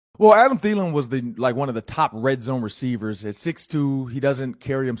Well, Adam Thielen was one of the top red zone receivers at 6'2". He doesn't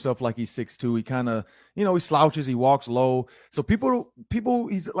carry himself like he's 6'2". He kind of, he slouches, he walks low. So people,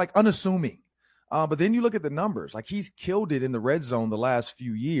 he's like unassuming. But then you look at the numbers, like he's killed it in the red zone the last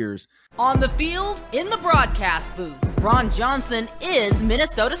few years. On the field, in the broadcast booth, Ron Johnson is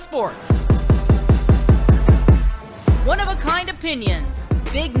Minnesota sports. One-of-a-kind opinions,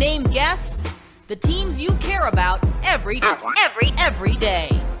 big name guests, the teams you care about every day.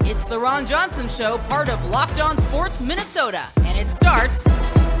 It's the Ron Johnson Show, part of Locked On Sports Minnesota, and it starts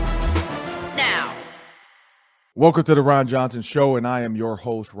now. Welcome to the Ron Johnson Show, and I am your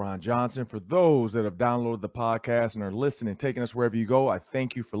host, Ron Johnson. For those that have downloaded the podcast and are listening, taking us wherever you go, I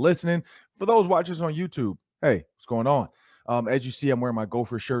thank you for listening. For those watching us on YouTube, hey, what's going on? As you see, I'm wearing my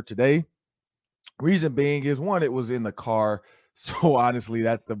Gopher shirt today. Reason being is, one, it was in the car. So honestly,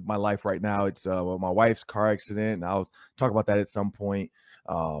 that's my life right now. It's my wife's car accident, and I'll talk about that at some point.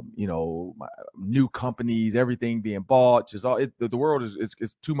 My new companies, everything being bought, just all the world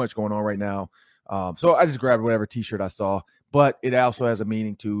is too much going on right now. So I just grabbed whatever T-shirt I saw, but it also has a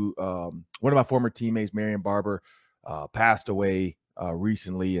meaning to one of my former teammates, Marion Barber, passed away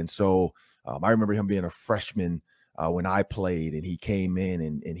recently, and so I remember him being a freshman when I played, and he came in,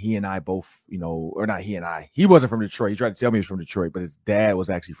 and he and I both, or not he and I, he wasn't from Detroit. He tried to tell me he was from Detroit, but his dad was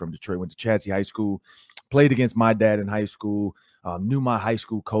actually from Detroit. Went to Chadsey High School, played against my dad in high school, knew my high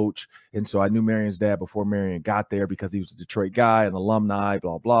school coach. And so I knew Marion's dad before Marion got there because he was a Detroit guy, an alumni,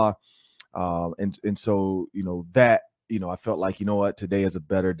 blah, blah. And so, that, I felt like, what, today is a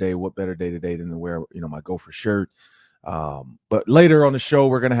better day. What better day today than to wear, my Gopher shirt. But later on the show,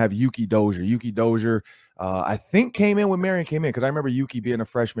 we're going to have Yuki Dozier. Yuki Dozier, I think when Marion came in, because I remember Yuki being a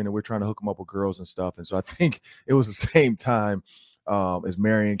freshman and we're trying to hook him up with girls and stuff. And so I think it was the same time as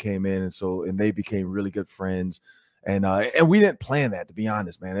Marion came in. And they became really good friends. And we didn't plan that, to be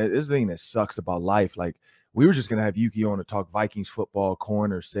honest, man. This is the thing that sucks about life. Like, we were just going to have Yuki on to talk Vikings football,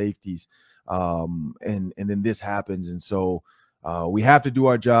 corner, safeties. And then this happens. And so we have to do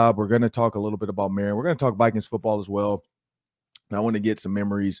our job. We're going to talk a little bit about Marion. We're going to talk Vikings football as well. And I want to get some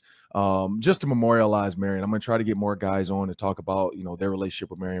memories just to memorialize Marion. I'm going to try to get more guys on to talk about, their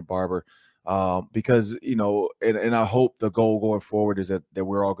relationship with Marion Barber. Because, and I hope the goal going forward is that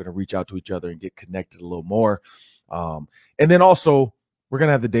we're all going to reach out to each other and get connected a little more. And then also, we're going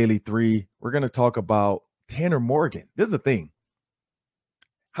to have the Daily 3. We're going to talk about Tanner Morgan. This is the thing.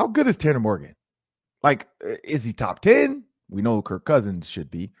 How good is Tanner Morgan? Like, is he top 10? We know Kirk Cousins should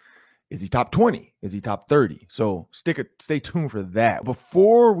be. Is he top 20? Is he top 30? So stay tuned for that.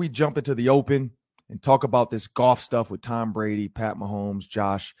 Before we jump into the open and talk about this golf stuff with Tom Brady, Pat Mahomes,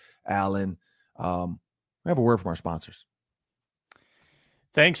 Josh Allen, we have a word from our sponsors.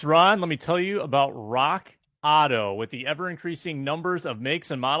 Thanks, Ron. Let me tell you about Rock Auto. With the ever-increasing numbers of makes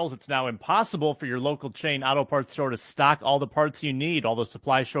and models, it's now impossible for your local chain auto parts store to stock all the parts you need. All those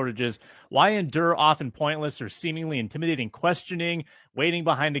supply shortages, why endure often pointless or seemingly intimidating questioning, waiting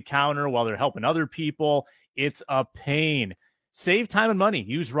behind the counter while they're helping other people? It's a pain. Save time and money.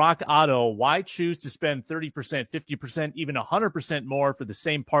 Use Rock Auto. Why choose to spend 30%, 50%, even 100% more for the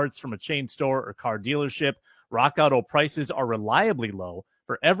same parts from a chain store or car dealership? Rock Auto prices are reliably low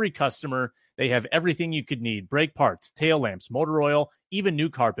for every customer. They have everything you could need: brake parts, tail lamps, motor oil, even new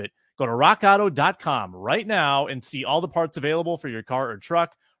carpet. Go to rockauto.com right now and see all the parts available for your car or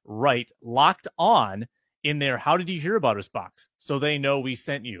truck. Right, Locked On in their How Did You Hear About Us box, so they know we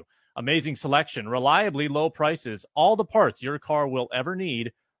sent you. Amazing selection, reliably low prices, all the parts your car will ever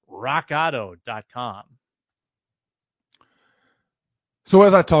need. rockauto.com. So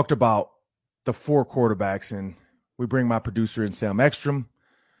as I talked about the 4 quarterbacks, and we bring my producer in, Sam Ekstrom.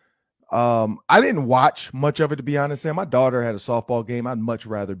 I didn't watch much of it, to be honest, Sam. My daughter had a softball game. I'd much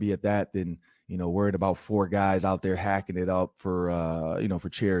rather be at that than, worried about 4 guys out there hacking it up for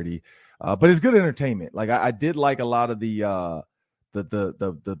charity. But it's good entertainment. Like, I did like a lot of the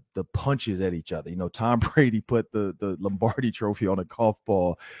punches at each other. Tom Brady put the Lombardi trophy on a golf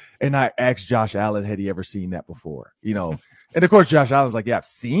ball, and I asked Josh Allen, had he ever seen that before? And of course, Josh Allen's like, yeah, I've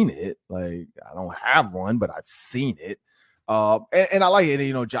seen it. Like, I don't have one, but I've seen it. And I like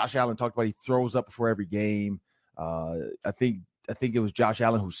it. Josh Allen talked about he throws up before every game. I think it was Josh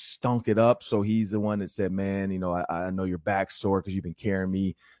Allen who stunk it up. So he's the one that said, man, I know your back's sore because you've been carrying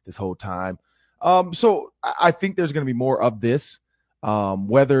me this whole time. So I think there's going to be more of this,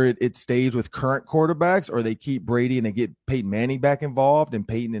 whether it stays with current quarterbacks or they keep Brady and they get Peyton Manning back involved, and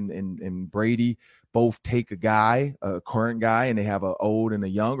Peyton and Brady both take a current guy, and they have an old and a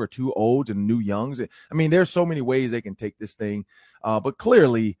young, or 2 olds and new youngs. I mean, there's so many ways they can take this thing. But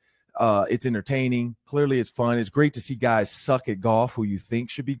clearly, It's entertaining. Clearly, it's fun. It's great to see guys suck at golf who you think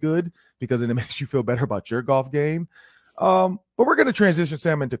should be good, because then it makes you feel better about your golf game. But we're going to transition,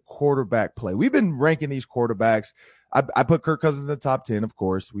 Sam, into quarterback play. We've been ranking these quarterbacks. I put Kirk Cousins in the top 10, of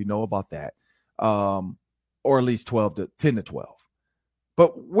course. We know about that. Or at least 10 to 12.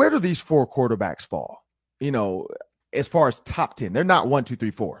 But where do these 4 quarterbacks fall? As far as top 10, they're not 1, 2,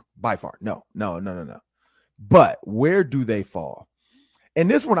 3, 4 by far. No. But where do they fall? And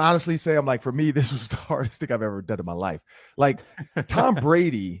this one, honestly, Sam, like for me, this was the hardest thing I've ever done in my life. Like Tom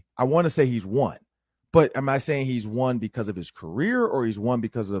Brady, I want to say he's 1. But am I saying he's 1 because of his career, or he's 1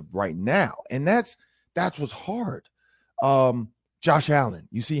 because of right now? And that's what's hard. Josh Allen,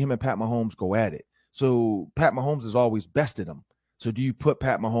 you see him and Pat Mahomes go at it. So Pat Mahomes has always bested him. So do you put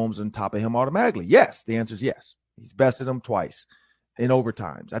Pat Mahomes on top of him automatically? Yes. The answer is yes. He's bested him twice in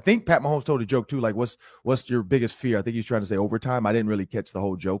overtimes. I think Pat Mahomes told a joke too, like, what's your biggest fear? I think he's trying to say overtime. I didn't really catch the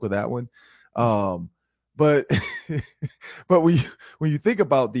whole joke of that one. But when you think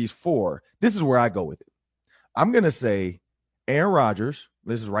about these 4, this is where I go with it. I'm going to say Aaron Rodgers.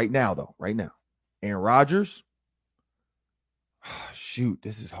 This is right now, though. Right now. Aaron Rodgers. Shoot,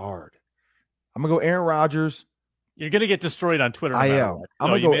 this is hard. I'm going to go Aaron Rodgers. You're going to get destroyed on Twitter. I am. I'm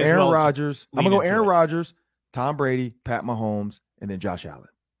going to go Aaron Rodgers. I'm going to go Aaron Rodgers, Tom Brady, Pat Mahomes, and then Josh Allen.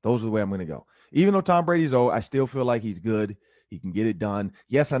 Those are the way I'm going to go. Even though Tom Brady's old, I still feel like he's good. He can get it done.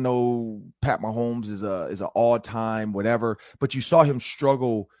 Yes, I know Pat Mahomes is an all-time whatever, but you saw him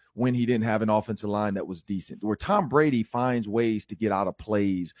struggle when he didn't have an offensive line that was decent, where Tom Brady finds ways to get out of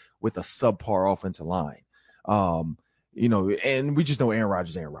plays with a subpar offensive line. And we just know Aaron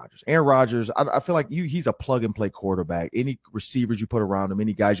Rodgers. Aaron Rodgers, I feel like he's a plug-and-play quarterback. Any receivers you put around him,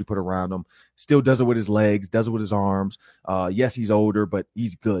 any guys you put around him, still does it with his legs, does it with his arms. Yes, he's older, but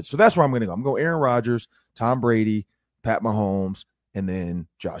he's good. So that's where I'm going to go. I'm going to go Aaron Rodgers, Tom Brady, Pat Mahomes, and then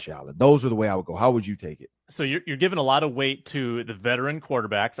Josh Allen. Those are the way I would go. How would you take it? So you're giving a lot of weight to the veteran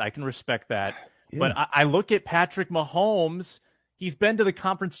quarterbacks. I can respect that. Yeah. But I look at Patrick Mahomes. He's been to the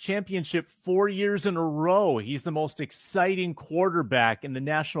conference championship 4 years in a row. He's the most exciting quarterback in the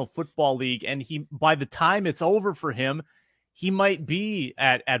National Football League. And by the time it's over for him, he might be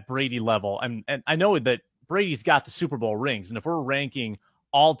at Brady level. And I know that Brady's got the Super Bowl rings. And if we're ranking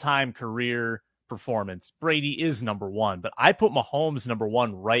all-time career performance, Brady is number 1. But I put Mahomes number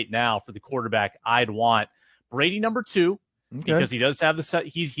 1 right now for the quarterback I'd want. Brady number 2, because he does have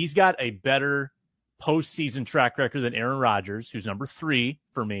he's got a better postseason track record than Aaron Rodgers, who's number 3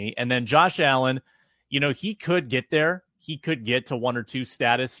 for me. And then Josh Allen, he could get there. He could get to 1 or 2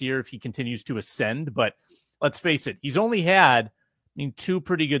 status here if he continues to ascend. But let's face it, he's only had 2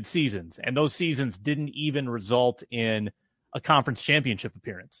 pretty good seasons. And those seasons didn't even result in a conference championship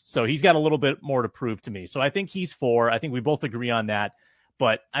appearance. So he's got a little bit more to prove to me. So I think he's 4. I think we both agree on that.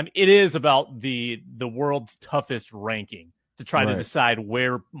 But it is about the world's toughest ranking to try to decide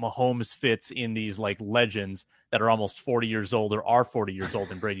where Mahomes fits in these like legends that are almost 40 years old or are 40 years old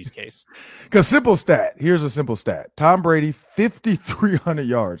in Brady's case. Because here's a simple stat. Tom Brady, 5,300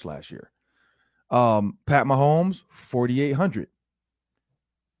 yards last year. Pat Mahomes, 4,800.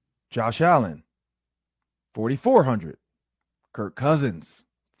 Josh Allen, 4,400. Kirk Cousins,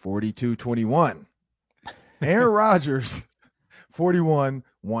 42-21. Aaron Rodgers, 41-15.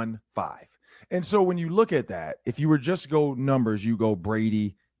 And so when you look at that, if you were just go numbers, you go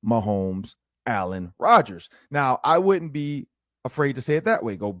Brady, Mahomes, Allen, Rodgers. Now, I wouldn't be afraid to say it that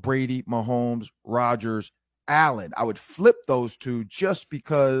way. Go Brady, Mahomes, Rodgers, Allen. I would flip those 2 just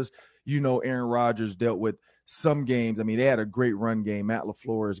because, Aaron Rodgers dealt with some games. I mean, they had a great run game. Matt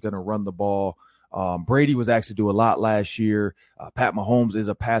LaFleur is going to run the ball. Brady was actually do a lot last year. Pat Mahomes is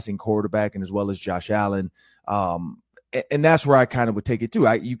a passing quarterback, and as well as Josh Allen. And that's where I kind of would take it too.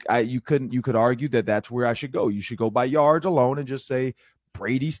 You could argue that that's where I should go. You should go by yards alone and just say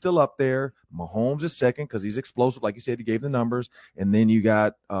Brady's still up there. Mahomes is second because he's explosive. Like you said, he gave the numbers. And then you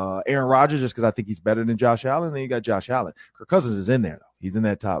got Aaron Rodgers just because I think he's better than Josh Allen. And then you got Josh Allen. Kirk Cousins is in there, though. He's in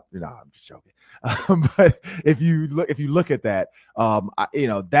that top. I'm just joking. But if you look at that,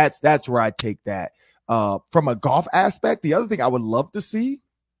 that's where I take that. From a golf aspect, the other thing I would love to see,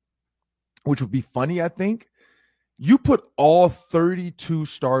 which would be funny, I think, you put all 32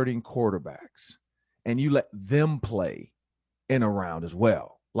 starting quarterbacks and you let them play in a round as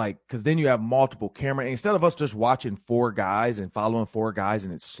well. Like, because then you have multiple camera. Instead of us just watching 4 guys and following 4 guys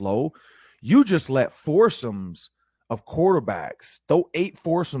and it's slow, you just let foursomes of quarterbacks, throw 8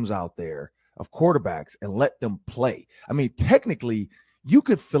 foursomes out there of quarterbacks and let them play. I mean, technically, you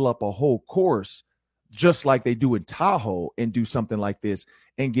could fill up a whole course just like they do in Tahoe and do something like this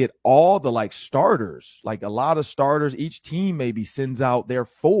and get all the starters, like a lot of starters. Each team maybe sends out their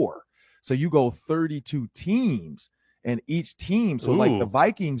 4 So you go 32 teams, and each team. So like the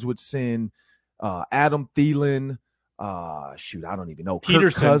Vikings would send Adam Thielen. I don't even know.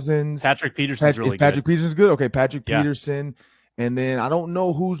 Peterson. Kirk Cousins. Patrick Peterson's really Patrick good. Peterson's good. Okay, Patrick Yeah. Peterson. And then I don't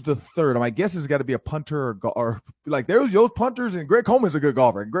know who's the third. I guess it's got to be a punter or like there's those punters, and Greg Coleman's a good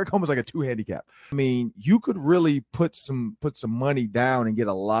golfer. Greg Coleman's like a 2 handicap. I mean, you could really put some money down and get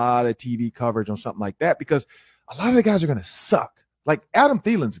a lot of TV coverage on something like that, because a lot of the guys are going to suck. Like Adam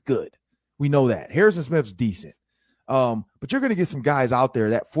Thielen's good. We know that. Harrison Smith's decent. But you're going to get some guys out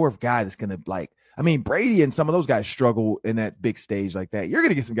there, that fourth guy that's going to Brady and some of those guys struggle in that big stage like that. You're going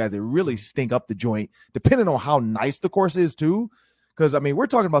to get some guys that really stink up the joint, depending on how nice the course is too. Because, we're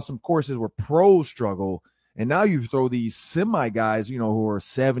talking about some courses where pros struggle, and now you throw these semi guys, who are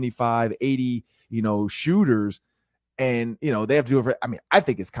 75, 80, shooters, and, they have to do it for, I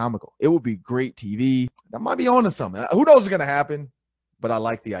think it's comical. It would be great TV. That might be on to something. Who knows what's going to happen, but I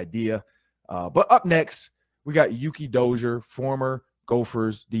like the idea. But up next, we got Yuki Dozier, former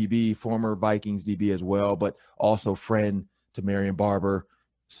Gophers DB, former Vikings DB as well, but also friend to Marion Barber.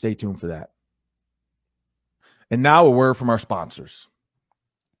 Stay tuned for that. And now a word from our sponsors.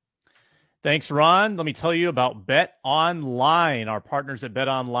 Thanks, Ron. Let me tell you about Bet Online. Our partners at Bet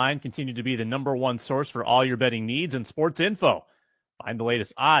Online continue to be the number one source for all your betting needs and sports info. Find the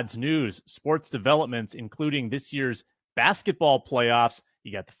latest odds, news, sports developments, including this year's basketball playoffs.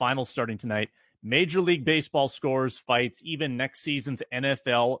 You got the finals starting tonight. Major League Baseball scores, fights, even next season's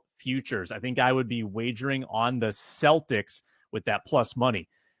NFL futures. I think I would be wagering on the Celtics with that plus money.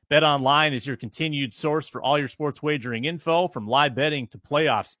 BetOnline is your continued source for all your sports wagering info, from live betting to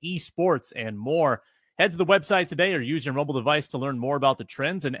playoffs, esports, and more. Head to the website today or use your mobile device to learn more about the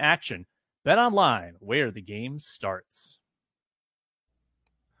trends in action. BetOnline, where the game starts.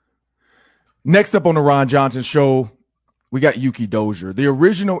 Next up on the Ron Johnson Show, we got Yuki Dozier. The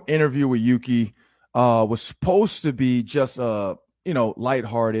original interview with Yuki was supposed to be just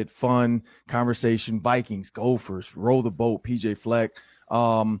lighthearted, fun conversation. Vikings, Gophers, roll the boat, PJ Fleck.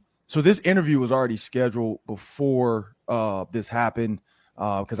 So this interview was already scheduled before this happened,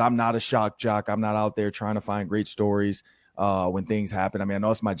 because I'm not a shock jock. I'm not out there trying to find great stories when things happen. I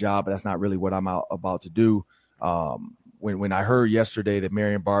know it's my job, but that's not really what I'm about to do. When I heard yesterday that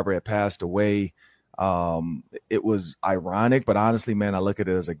Marion Barber had passed away, it was ironic, but honestly, man, I look at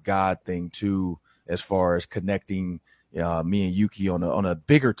it as a God thing too, as far as connecting me and Yuki on a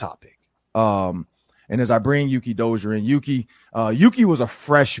bigger topic. And as I bring Yuki Dozier in, Yuki was a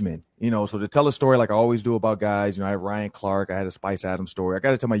freshman, so to tell a story like I always do about guys, I have Ryan Clark, I had a Spice Adams story. I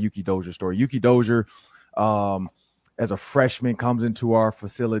got to tell my Yuki Dozier story. Yuki Dozier, as a freshman, comes into our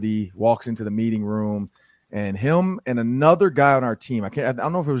facility, walks into the meeting room, and him and another guy on our team, I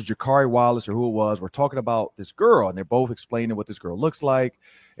don't know if it was Jakari Wallace or who it was, we're talking about this girl, and they're both explaining what this girl looks like,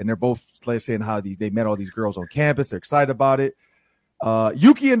 and they're both saying how they met all these girls on campus. They're excited about it.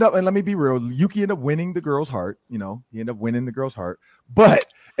 Yuki ended up, and let me be real, Yuki ended up winning the girl's heart. He ended up winning the girl's heart. But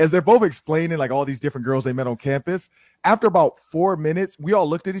as they're both explaining like all these different girls they met on campus, after about 4 minutes, we all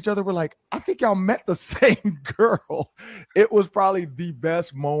looked at each other. We're like, I think y'all met the same girl. It was probably the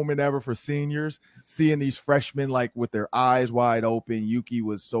best moment ever for seniors, seeing these freshmen like with their eyes wide open. Yuki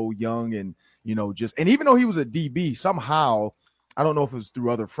was so young and, and even though he was a DB, somehow, I don't know if it was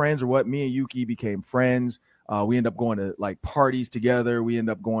through other friends or what, me and Yuki became friends. We end up going to like parties together. We end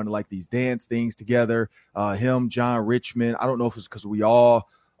up going to like these dance things together. Him, John Richmond. I don't know if it's because we all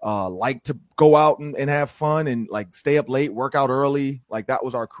like to go out and have fun and like stay up late, work out early. Like that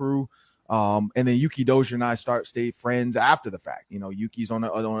was our crew. And then Yuki Dozier and I stayed friends after the fact. Yuki's on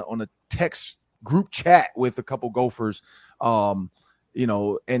a text group chat with a couple Gophers. And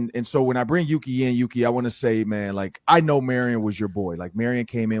so when I bring Yuki in, Yuki, I want to say, man, like I know Marion was your boy. Like Marion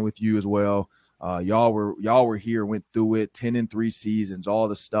came in with you as well. Y'all were here, went through it, 10-3 seasons, all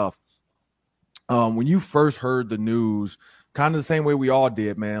the stuff. When you first heard the news, kind of the same way we all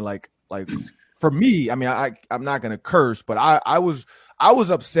did, man. Like for me, I'm not gonna curse, but I was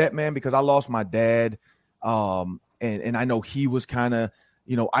upset, man, because I lost my dad. And I know he was kind of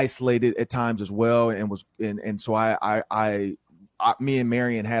isolated at times as well, and so I me and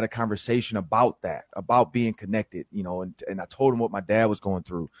Marion had a conversation about that, about being connected, and I told him what my dad was going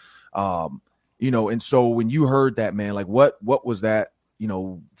through. And so when you heard that, man, like what was that,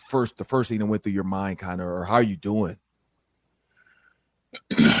 the first thing that went through your mind, kind of, or how are you doing?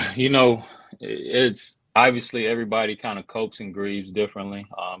 It's obviously everybody kind of copes and grieves differently.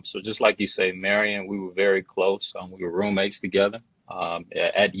 So just like you say, Marion, we were very close. We were roommates together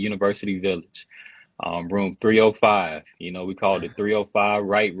at University Village, room 305. We called it 305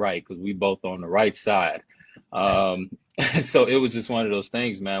 right, because we both on the right side. So it was just one of those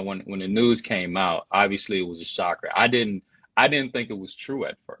things, man. When the news came out, obviously it was a shocker. I didn't think it was true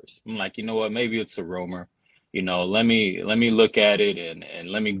at first. I'm like, you know what, maybe it's a rumor. Let me look at it and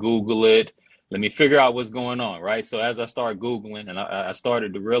let me Google it. Let me figure out what's going on, right? So as I started Googling and I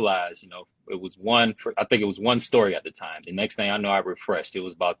started to realize, it was I think it was one story at the time. The next thing I know, I refreshed. It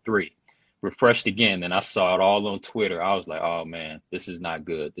was about three. Refreshed again, and I saw it all on Twitter. I was like, oh man, this is not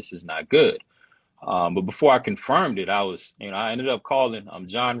good. This is not good. But before I confirmed it, I ended up calling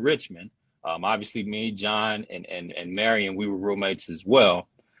John Richmond. Obviously, me, John, and Marion, we were roommates as well.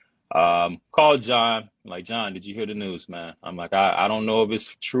 Called John, like, John, did you hear the news, man? I'm like, I don't know if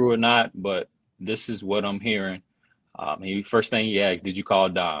it's true or not, but this is what I'm hearing. First thing he asked, did you call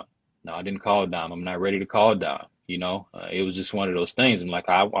Dom? No, I didn't call Dom. I'm not ready to call Dom. It was just one of those things. I'm like,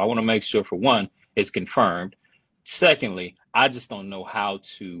 I want to make sure, for one, it's confirmed. Secondly, I just don't know how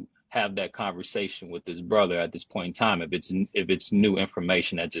to have that conversation with this brother at this point in time if it's new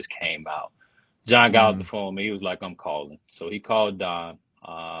information that just came out. John got off the phone with me. He was like, I'm calling. So he called Don.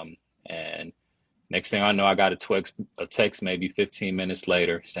 And next thing I know, I got a text maybe 15 minutes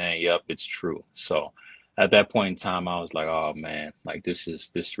later saying, yep, it's true. So at that point in time, I was like, oh man, like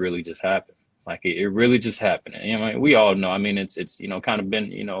this really just happened. Like it really just happened. And we all know, it's kind of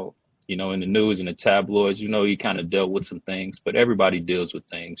been, in the news and the tabloids, he kind of dealt with some things, but everybody deals with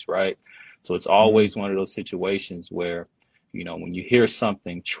things, right? So it's always one of those situations where, when you hear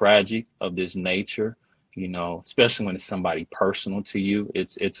something tragic of this nature, especially when it's somebody personal to you,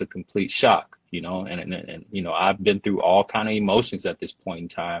 it's a complete shock, and I've been through all kind of emotions at this point in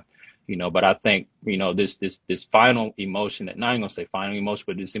time, but I think, this final emotion, that, not even gonna say final emotion,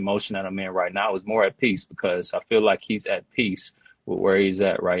 but this emotion that I'm in right now is more at peace, because I feel like he's at peace with where he's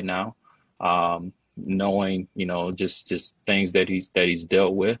at right now. Knowing, just things that he's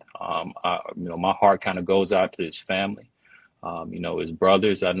dealt with. My heart kind of goes out to his family. His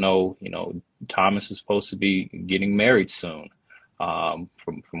brothers. I know, Thomas is supposed to be getting married soon. From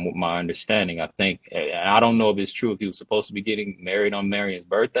my understanding, I think, I don't know if it's true if he was supposed to be getting married on Marion's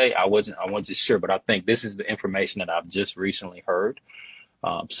birthday. I wasn't sure, but I think this is the information that I've just recently heard.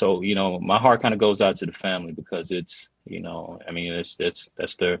 So, my heart kind of goes out to the family, because it's,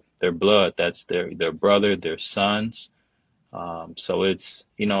 that's their blood. That's their brother, their sons. So it's,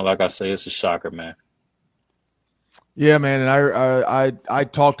 like I say, it's a shocker, man. Yeah, man. And I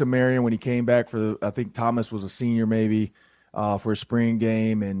talked to Marion when he came back I think Thomas was a senior maybe, for a spring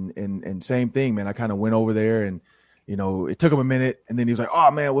game, and same thing, man. I kind of went over there, and, it took him a minute, and then he was like,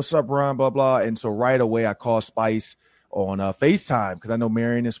 oh man, what's up, Ron, blah, blah. And so right away I called Spice on FaceTime, because I know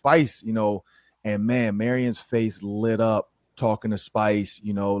Marion and Spice, and man, Marion's face lit up talking to Spice,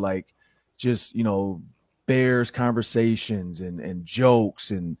 like just, Bears conversations and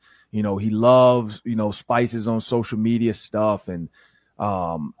jokes, and, he loves, Spice's on social media stuff. And,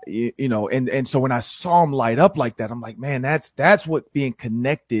 and so when I saw him light up like that, I'm like, man, that's what being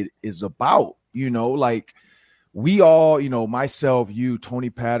connected is about, like we all, myself, you, Tony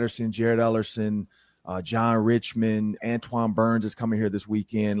Patterson, Jared Ellerson, John Richmond, Antoine Burns is coming here this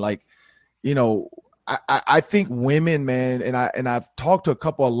weekend. Like, I think women, man, and I've talked to a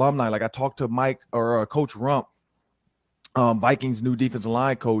couple alumni. Like I talked to Mike or Coach Rump, Vikings' new defensive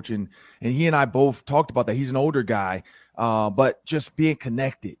line coach, and he and I both talked about that. He's an older guy, but just being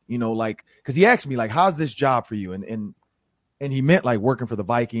connected, like, because he asked me like, how's this job for you? And he meant like working for the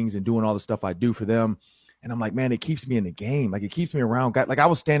Vikings and doing all the stuff I do for them. And I'm like, man, it keeps me in the game. Like it keeps me around. Like I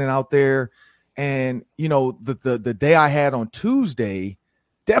was standing out there. And, the day I had on Tuesday,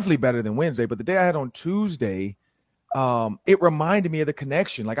 definitely better than Wednesday, but the day I had on Tuesday, it reminded me of the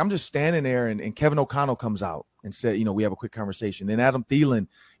connection. Like I'm just standing there, and Kevin O'Connell comes out and said, we have a quick conversation. Then Adam Thielen,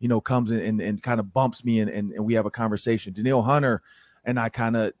 comes in and kind of bumps me, and we have a conversation. Daniil Hunter and I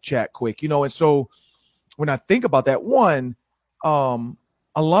kind of chat quick, and so when I think about that, one,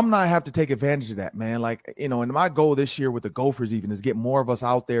 alumni have to take advantage of that, man. Like, and my goal this year with the Gophers even is get more of us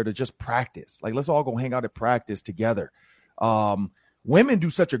out there to just practice. Like, let's all go hang out at practice together. Women do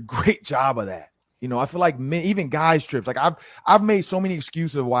such a great job of that. I feel like men, even guys trips. Like I've made so many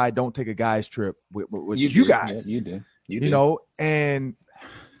excuses of why I don't take a guys trip with you guys. Yeah, you do. And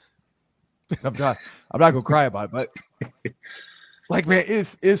I'm not gonna cry about it, but like, man,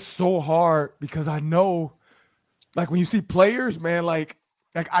 it's so hard, because I know, like when you see players, man, like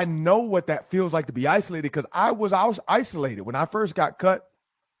I know what that feels like to be isolated, because I was isolated when I first got cut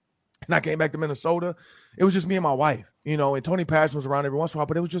and I came back to Minnesota. It was just me and my wife, and Tony Patterson was around every once in a while,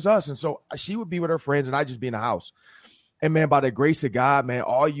 but it was just us. And so she would be with her friends and I'd just be in the house. And man, by the grace of God, man,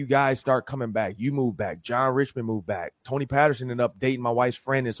 all you guys start coming back. You move back. John Richmond moved back. Tony Patterson ended up dating my wife's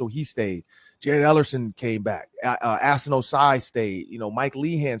friend, and so he stayed. Jared Ellerson came back. Asin Osai stayed. Mike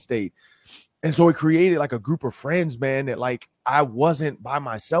Lehan stayed. And so it created like a group of friends, man, that like I wasn't by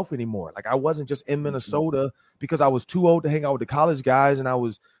myself anymore. Like I wasn't just in Minnesota because I was too old to hang out with the college guys and I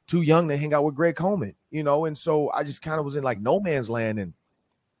was too young to hang out with Greg Coleman, And so I just kind of was in like no man's land.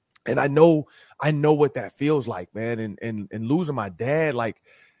 And I know what that feels like, man. And losing my dad, like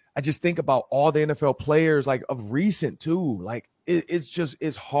I just think about all the NFL players like of recent too. Like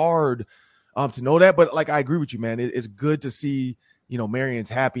it's hard to know that. But like I agree with you, man. It's good to see, Marion's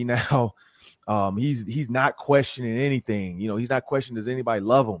happy now. He's not questioning anything. He's not questioning, does anybody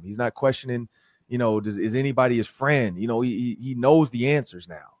love him? He's not questioning, is anybody his friend? He knows the answers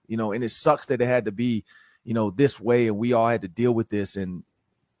now, and it sucks that it had to be, this way, and we all had to deal with this, and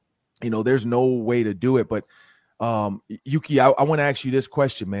there's no way to do it. But Yuki, I want to ask you this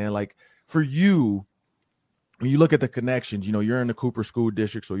question, man. Like for you, when you look at the connections, you're in the Cooper School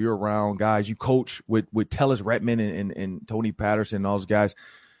District, so you're around guys. You coach with Tellus Redmond and Tony Patterson and all those guys.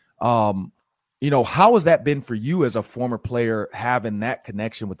 How has that been for you as a former player, having that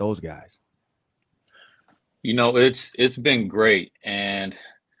connection with those guys? It's been great. And,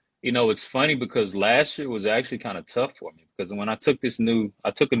 it's funny because last year was actually kind of tough for me because when I took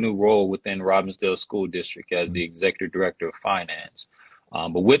a new role within Robbinsdale School District as the executive director of finance.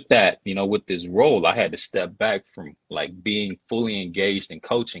 But with that, with this role, I had to step back from like being fully engaged in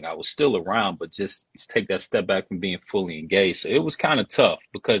coaching. I was still around, but just take that step back from being fully engaged. So it was kind of tough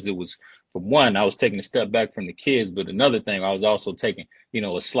because it was, for one, I was taking a step back from the kids, but another thing, I was also taking,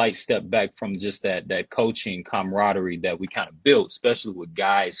 a slight step back from just that coaching camaraderie that we kind of built, especially with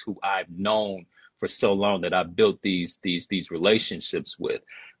guys who I've known for so long that I built these relationships with,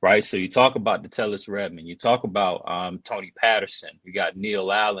 right? So you talk about the Tellus Redmond, you talk about Tony Patterson, you got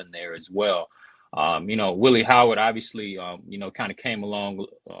Neil Allen there as well. Willie Howard obviously, kind of came along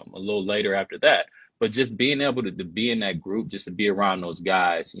a little later after that. But just being able to be in that group, just to be around those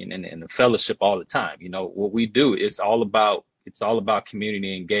guys and the fellowship all the time, what we do is all about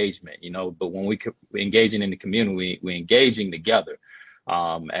community engagement, but when we're engaging in the community, we're engaging together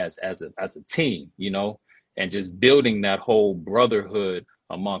as a team, and just building that whole brotherhood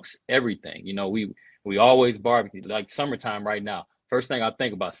amongst everything. We always barbecue, like summertime right now. First thing I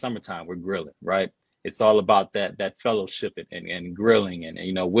think about summertime, we're grilling, right? It's all about that fellowship and grilling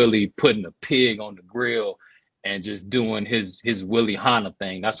and Willie putting a pig on the grill and just doing his Willie Hanna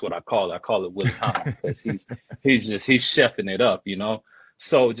thing. That's what I call it. I call it Willie Hanna because he's chefing it up,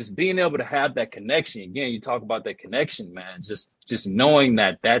 So just being able to have that connection. Again, you talk about that connection, man. Just knowing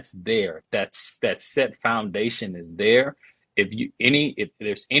that's there, that set foundation is there. If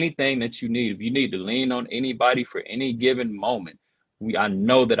there's anything that you need, if you need to lean on anybody for any given moment, I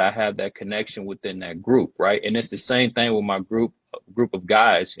know that I have that connection within that group, right? And it's the same thing with my group of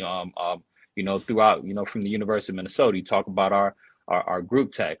guys, throughout, from the University of Minnesota. You talk about our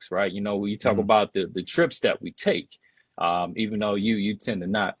group text, right? You talk about the trips that we take, even though you tend to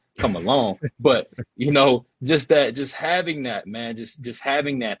not come along, but just having that, man, just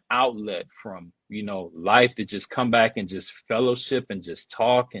having that outlet from life to just come back and just fellowship and just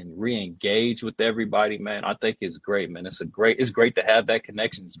talk and re-engage with everybody, man, I think is great, man. It's great to have that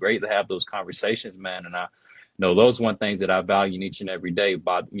connection. It's great to have those conversations, man. And I know those one things that I value in each and every day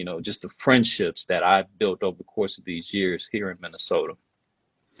about just the friendships that I've built over the course of these years here in Minnesota.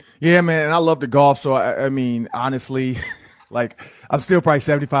 Yeah, man, and I love the golf. So I mean, honestly, like I'm still probably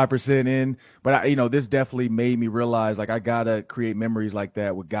 75% in, but this definitely made me realize like I gotta create memories like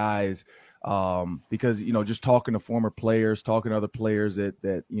that with guys, because just talking to former players, talking to other players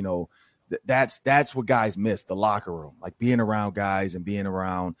that's what guys miss, the locker room, like being around guys and being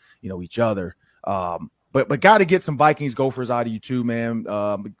around each other. But got to get some Vikings Gophers out of you too, man.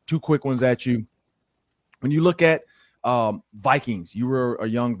 Two quick ones at you. When you look at Vikings, you were a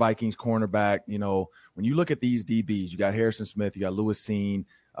young Vikings cornerback. When you look at these DBs, you got Harrison Smith, you got Lewis Seen,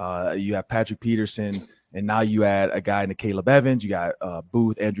 you have Patrick Peterson, and now you add a guy in Caleb Evans. You got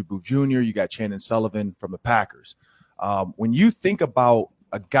Andrew Booth Jr., you got Chandon Sullivan from the Packers. When you think about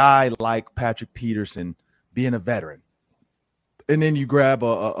a guy like Patrick Peterson being a veteran, and then you grab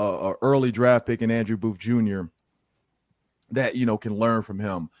a early draft pick in Andrew Booth Jr. that can learn from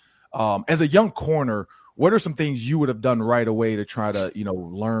him. As a young corner, what are some things you would have done right away to try to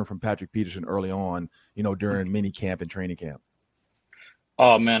learn from Patrick Peterson early on, during mini camp and training camp?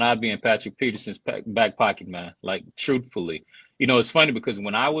 Oh man, I'd be in Patrick Peterson's back pocket, man. Like truthfully, it's funny because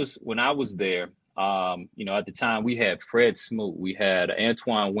when I was there, at the time we had Fred Smoot, we had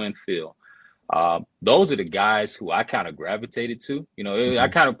Antoine Winfield. Those are the guys who I kind of gravitated to. I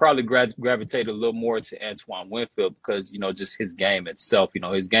kind of probably gravitated a little more to Antoine Winfield because, just his game itself,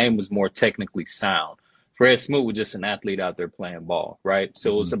 his game was more technically sound. Fred Smoot was just an athlete out there playing ball, right?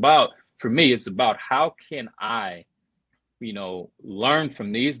 So for me, it's about how can I, learn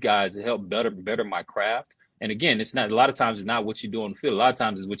from these guys to help better my craft. And again, a lot of times it's not what you do on the field. A lot of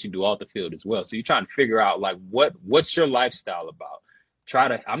times it's what you do off the field as well. So you're trying to figure out like what's your lifestyle about.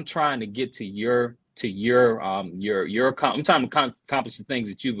 I'm trying to get to your I'm trying to accomplish the things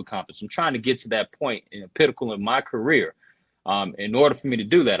that you've accomplished. I'm trying to get to that point in a pinnacle in my career. In order for me to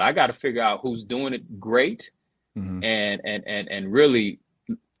do that, I got to figure out who's doing it great, and really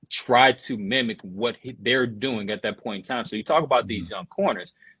try to mimic what they're doing at that point in time. So you talk about these young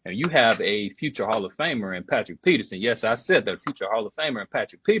corners, and you have a future Hall of Famer in Patrick Peterson. Yes, I said that, future Hall of Famer in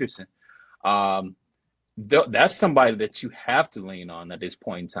Patrick Peterson. That's somebody that you have to lean on at this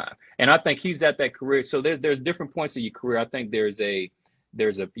point in time. And I think he's at that career. So there's different points in your career. I think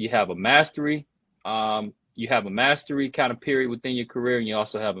you have a mastery kind of period within your career, and you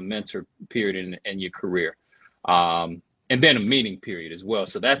also have a mentor period in your career. And then a meeting period as well.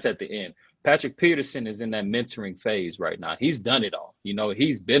 So that's at the end. Patrick Peterson is in that mentoring phase right now. He's done it all.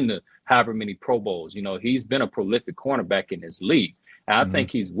 He's been to however many Pro Bowls. He's been a prolific cornerback in his league. And I think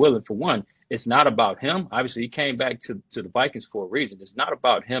he's willing, for one, it's not about him. Obviously, he came back to the Vikings for a reason. It's not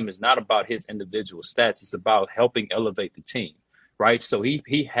about him. It's not about his individual stats. It's about helping elevate the team, right? So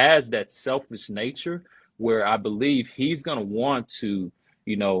he has that selfish nature where I believe he's going to want to,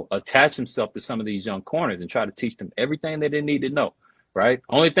 attach himself to some of these young corners and try to teach them everything that they need to know, right?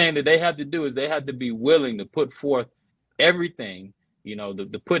 Only thing that they have to do is they have to be willing to put forth everything,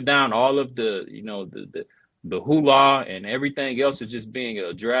 to put down all of the hula and everything else of just being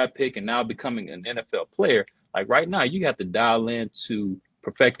a draft pick and now becoming an NFL player. Like right now, you have to dial into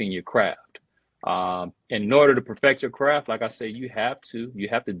perfecting your craft. And in order to perfect your craft, like I say, you have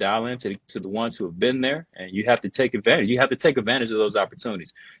to dial into the ones who have been there, and you have to take advantage. You have to take advantage of those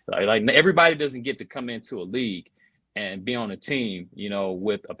opportunities. Like everybody doesn't get to come into a league and be on a team,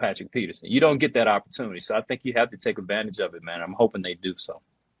 with a Patrick Peterson. You don't get that opportunity. So I think you have to take advantage of it, man. I'm hoping they do so.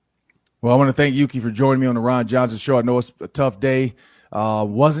 Well, I want to thank Yuki for joining me on the Ron Johnson Show. I know it's a tough day.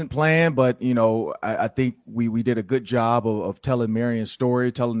 Wasn't planned, but, I think we did a good job of telling Marion's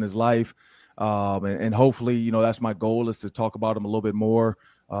story, telling his life. And hopefully, that's my goal, is to talk about him a little bit more,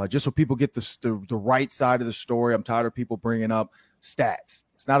 just so people get the right side of the story. I'm tired of people bringing up stats.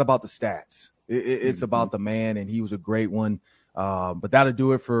 It's not about the stats. It's about the man, and he was a great one. But that'll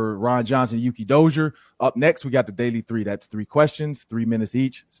do it for Ron Johnson, Yuki Dozier. Up next, we got the Daily 3. That's 3 questions, 3 minutes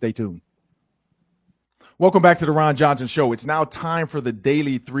each. Stay tuned. Welcome back to the Ron Johnson Show. It's now time for the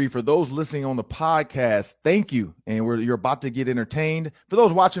Daily 3. For those listening on the podcast, thank you. And you're about to get entertained. For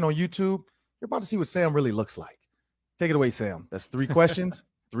those watching on YouTube, you're about to see what Sam really looks like. Take it away, Sam. That's 3 questions,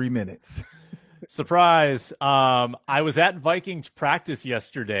 3 minutes. Surprise. I was at Vikings practice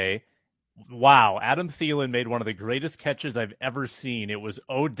yesterday. Wow. Adam Thielen made one of the greatest catches I've ever seen. It was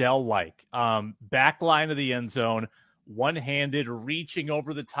Odell-like. Back line of the end zone, one-handed, reaching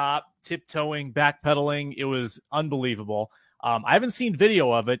over the top, tiptoeing, backpedaling. It was unbelievable. I haven't seen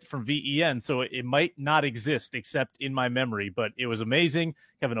video of it from VEN, so it might not exist except in my memory, but it was amazing.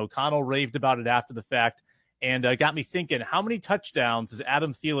 Kevin O'Connell raved about it after the fact, and got me thinking, how many touchdowns is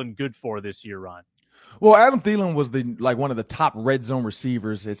Adam Thielen good for this year, Ron? Well, Adam Thielen was one of the top red zone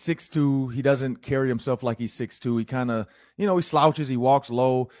receivers. At 6'2", he doesn't carry himself like he's 6'2". He kind of, he slouches, he walks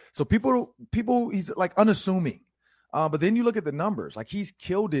low. So people, he's like unassuming. But then you look at the numbers, like he's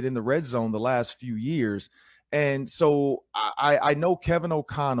killed it in the red zone the last few years. And so I know Kevin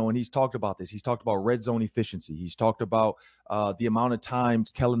O'Connell, and he's talked about this. He's talked about red zone efficiency. He's talked about the amount of times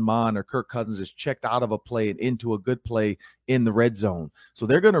Kellen Mond or Kirk Cousins is checked out of a play and into a good play in the red zone. So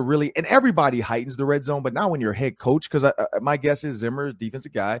they're going to really – and everybody heightens the red zone. But now when you're a head coach, because my guess is Zimmer,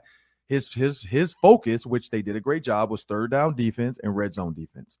 defensive guy, his focus, which they did a great job, was third down defense and red zone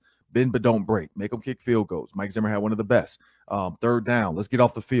defense. Bend but don't break. Make them kick field goals. Mike Zimmer had one of the best. Third down, let's get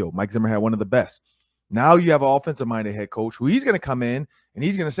off the field. Mike Zimmer had one of the best. Now you have an offensive-minded head coach who he's going to come in and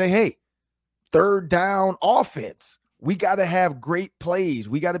he's going to say, hey, third down offense. We got to have great plays.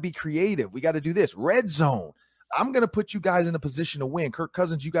 We got to be creative. We got to do this. Red zone. I'm going to put you guys in a position to win. Kirk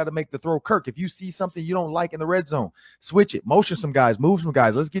Cousins, you got to make the throw. Kirk, if you see something you don't like in the red zone, switch it. Motion some guys. Move some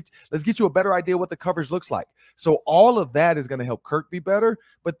guys. Let's get you a better idea what the coverage looks like. So all of that is going to help Kirk be better.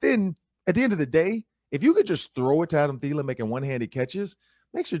 But then at the end of the day, if you could just throw it to Adam Thielen making one-handed catches,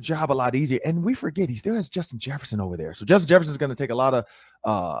 makes your job a lot easier. And we forget he still has Justin Jefferson over there. So Justin Jefferson is going to take a lot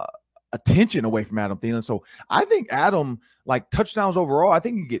of attention away from Adam Thielen. So I think Adam, like touchdowns overall, I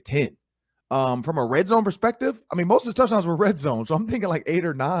think you get 10. From a red zone perspective, I mean, most of his touchdowns were red zone. So I'm thinking like 8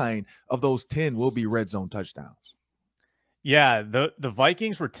 or 9 of those 10 will be red zone touchdowns. Yeah, the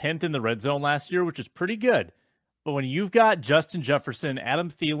Vikings were 10th in the red zone last year, which is pretty good. But when you've got Justin Jefferson, Adam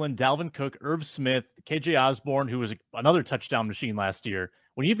Thielen, Dalvin Cook, Irv Smith, KJ Osborne, who was another touchdown machine last year,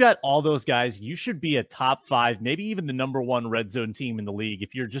 when you've got all those guys, you should be a top 5, maybe even the number 1 red zone team in the league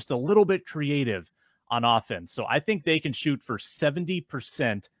if you're just a little bit creative on offense. So I think they can shoot for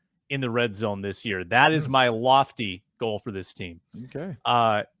 70% in the red zone this year. That is my lofty goal for this team. Okay.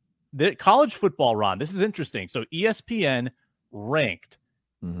 The college football, Ron, this is interesting. So ESPN ranked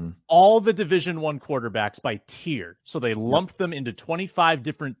Mm-hmm. all the Division I quarterbacks by tier. So they lumped them into 25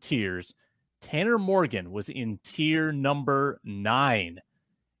 different tiers. Tanner Morgan was in tier number 9,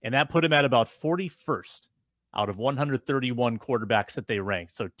 and that put him at about 41st out of 131 quarterbacks that they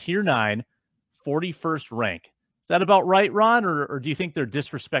ranked. So tier 9, 41st rank. Is that about right, Ron, or do you think they're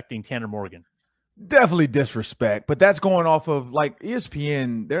disrespecting Tanner Morgan? Definitely disrespect, but that's going off of like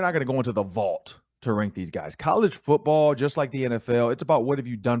ESPN. They're not going to go into the vault to rank these guys. College football, just like the NFL, it's about what have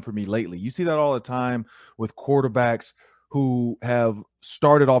you done for me lately. You see that all the time with quarterbacks who have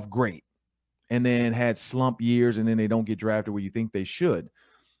started off great and then had slump years and then they don't get drafted where you think they should.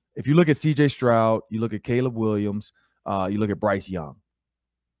 If you look at CJ Stroud, you look at Caleb Williams, you look at Bryce Young.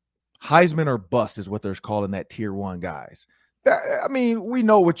 Heisman or bust is what they're calling that tier 1 guys. I mean, we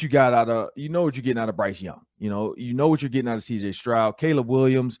know what you got out of, you know what you're getting out of Bryce Young. You know what you're getting out of CJ Stroud. Caleb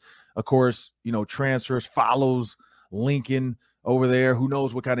Williams, of course, transfers, follows Lincoln over there. Who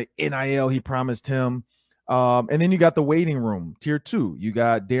knows what kind of NIL he promised him. And then you got the waiting room, tier 2. You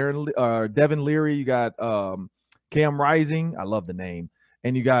got Devin Leary. You got Cam Rising. I love the name.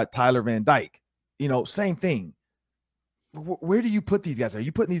 And you got Tyler Van Dyke. Same thing. Where do you put these guys? Are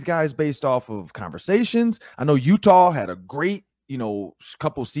you putting these guys based off of conversations? I know Utah had a great,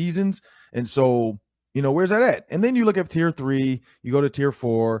 couple seasons. And so, where's that at? And then you look at tier 3, you go to tier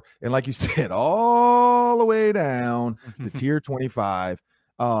 4, and like you said, all the way down to tier 25.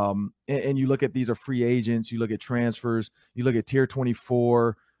 And you look at these are free agents, you look at transfers, you look at tier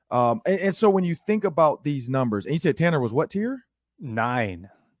 24. And so when you think about these numbers, and you said Tanner was what tier? 9,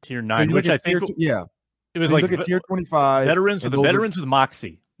 tier 9, so which I think it was so like look at tier 25. Veterans with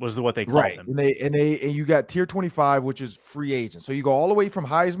Moxie was what they called them. And you got tier 25, which is free agents. So you go all the way from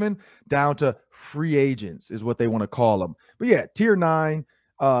Heisman down to free agents is what they want to call them. But yeah, tier 9,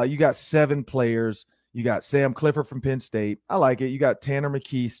 you got 7 players. You got Sam Clifford from Penn State. I like it. You got Tanner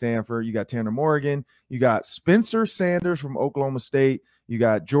McKee, Stanford. You got Tanner Morgan. You got Spencer Sanders from Oklahoma State. You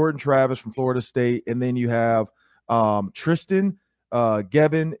got Jordan Travis from Florida State. And then you have Tristan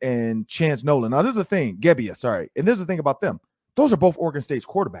Gebbin and Chance Nolan. Now, there's the thing, Gebbia, sorry. And there's the thing about them. Those are both Oregon State's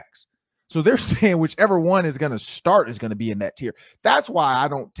quarterbacks. So they're saying whichever one is going to start is going to be in that tier. That's why I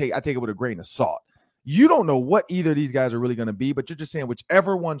take it with a grain of salt. You don't know what either of these guys are really going to be, but you're just saying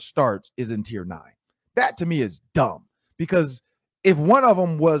whichever one starts is in tier 9. That to me is dumb, because if one of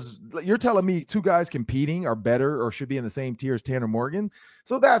them was, you're telling me 2 guys competing are better or should be in the same tier as Tanner Morgan.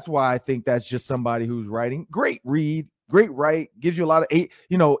 So that's why I think that's just somebody who's writing. Great read, great write, gives you a lot of,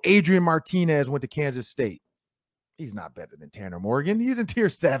 Adrian Martinez went to Kansas State. He's not better than Tanner Morgan. He's in tier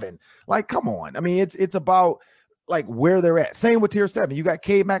 7. Like, come on. I mean, it's about like where they're at. Same with tier 7. You got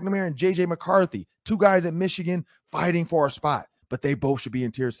Cade McNamara and JJ McCarthy, 2 guys at Michigan fighting for a spot, but they both should be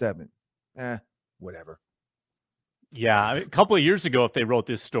in tier 7. Whatever. Yeah, a couple of years ago, if they wrote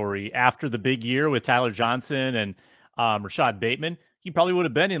this story after the big year with Tyler Johnson and Rashad Bateman, he probably would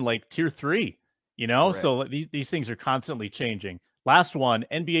have been in like tier 3, Correct. So these things are constantly changing. Last one,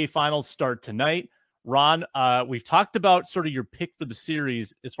 NBA Finals start tonight. Ron, we've talked about sort of your pick for the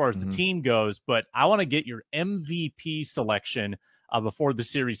series as far as the team goes, but I want to get your MVP selection before the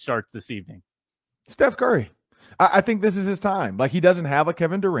series starts this evening. Steph Curry. I think this is his time. Like, he doesn't have a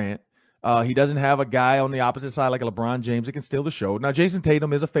Kevin Durant. He doesn't have a guy on the opposite side like a LeBron James that can steal the show. Now, Jason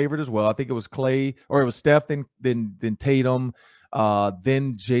Tatum is a favorite as well. I think it was Clay, or it was Steph, then Tatum,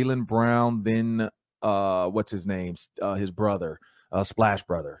 then Jaylen Brown, then what's his name? His brother, Splash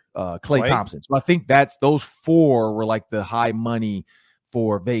brother, Klay Thompson. So I think those 4 were like the high money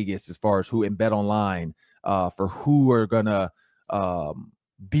for Vegas as far as who in Bet Online for who are gonna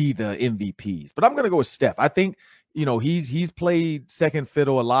be the MVPs. But I'm gonna go with Steph. I think. He's played second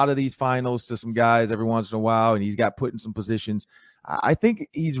fiddle a lot of these finals to some guys every once in a while, and he's got put in some positions. I think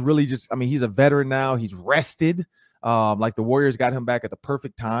he's really he's a veteran now. He's rested. Like the Warriors got him back at the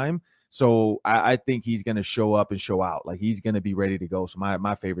perfect time. So I think he's going to show up and show out. Like, he's going to be ready to go. So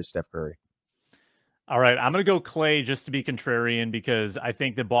my favorite, Steph Curry. All right, I'm going to go Clay just to be contrarian, because I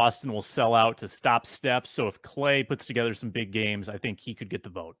think that Boston will sell out to stop Steph. So if Clay puts together some big games, I think he could get the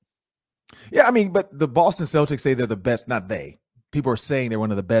vote. Yeah, I mean, but the Boston Celtics say they're the best. Not they. People are saying they're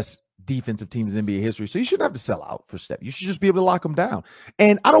one of the best defensive teams in NBA history. So you shouldn't have to sell out for Steph. You should just be able to lock them down.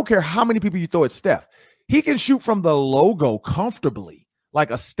 And I don't care how many people you throw at Steph. He can shoot from the logo comfortably.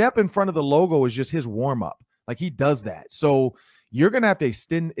 Like a step in front of the logo is just his warm-up. Like he does that. So you're going to have to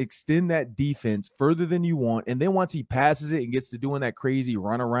extend that defense further than you want. And then once he passes it and gets to doing that crazy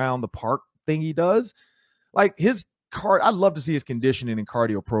run around the park thing he does, like his I'd love to see his conditioning and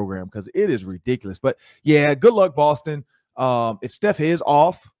cardio program because it is ridiculous. But yeah, good luck, Boston. If Steph is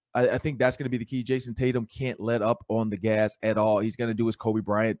off, I think that's going to be the key. Jason Tatum can't let up on the gas at all. He's going to do his Kobe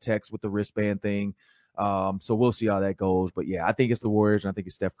Bryant text with the wristband thing. So we'll see how that goes. But yeah, I think it's the Warriors, and I think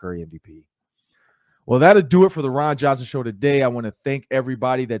it's Steph Curry MVP. Well, that'll do it for the Ron Johnson Show today. I want to thank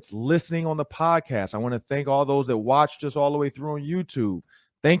everybody that's listening on the podcast. I want to thank all those that watched us all the way through on YouTube.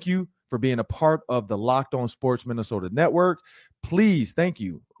 Thank you for being a part of the Locked On Sports Minnesota Network. Please, thank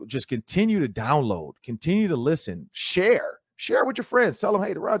you. Just continue to download, continue to listen, share with your friends. Tell them,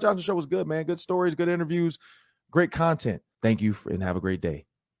 hey, the Ron Johnson Show was good, man. Good stories, good interviews, great content. Thank you and have a great day.